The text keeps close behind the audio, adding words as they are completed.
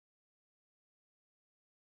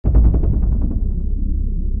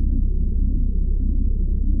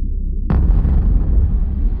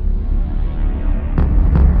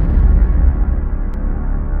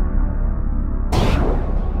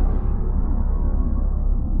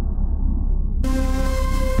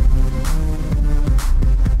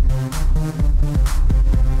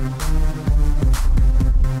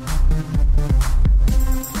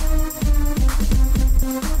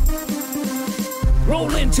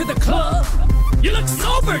to the club. You look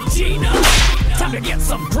sober, Gina. Time to get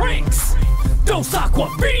some drinks. Dos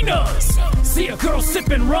Aquafinas. See a girl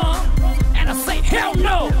sipping rum, and I say hell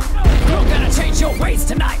no. Girl, gotta change your ways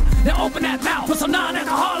tonight. Now open that mouth for some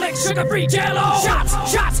non-alcoholic, sugar-free Jello. Shots,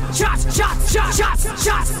 shots, shots, shots, shots, shots,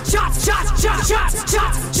 shots, shots, shots, shots, shots,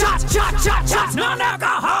 shots, shots, shots, shots, shots,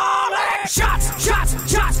 non-alcoholic. Shots,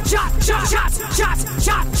 shots, shots, shots, shots, shots, shots,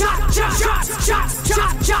 shots, shots, shots, shots,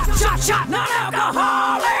 shots, shots, shots, shots,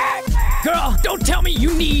 non-alcoholic. Girl, don't tell me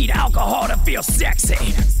you need alcohol to feel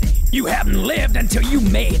sexy. You haven't lived until you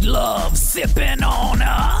made love, sipping on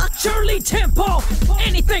a Shirley Temple,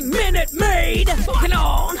 anything Minute Maid, fucking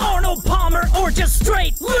on Arnold Palmer or just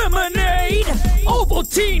straight lemonade.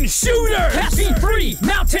 Ovaltine shooter, caffeine-free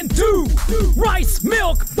Mountain Dew, rice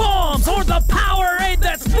milk bombs or the Powerade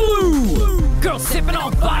that's blue. Girl sipping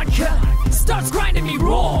on vodka, starts grinding me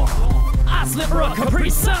raw. I slip her a Capri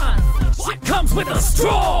Sun, shit comes with a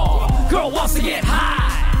straw. Girl wants to get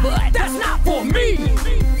high, but that's not for me.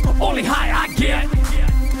 Only high I get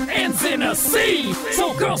ends in a C.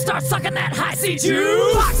 So girl, start sucking that high C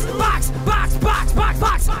juice. Box, box, box, box, box,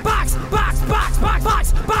 box, box, box, box, box,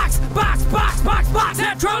 box, box, box, box, box, box,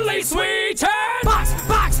 naturally sweetened. Box,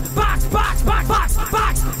 box, box, box, box, box,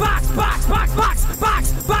 box, box, box, box, box,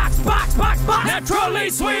 box, box, box, box, box, naturally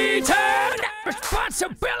sweetened.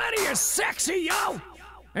 Responsibility is sexy, yo.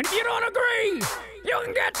 And if you don't agree, you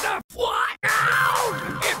can get the fuck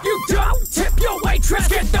out! If you don't, tip your waitress,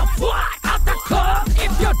 get the fuck out the club!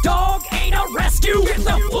 If your dog ain't a rescue, get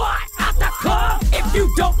the fuck out the club! If you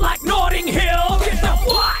don't like Notting Hill, get the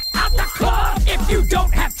fuck out the club! If you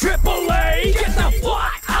don't have AAA, get the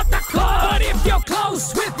fuck out the club! But if you're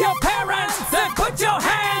close with your parents, then put your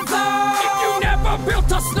hands up! If you never built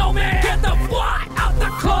a snowman, get the fuck out the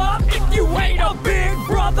club! If you ain't a big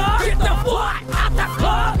brother, get the fuck out the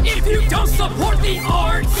club! If you don't support the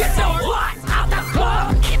arts, get the fuck out the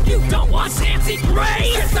club! If you don't want Nancy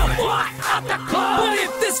Grace, get the fuck out the club! But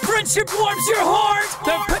if this friendship warms your heart,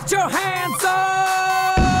 then put your hands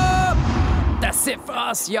up! That's it for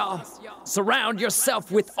us, y'all. Surround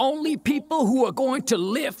yourself with only people who are going to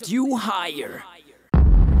lift you higher.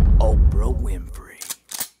 Oprah Winfrey.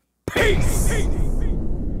 Peace!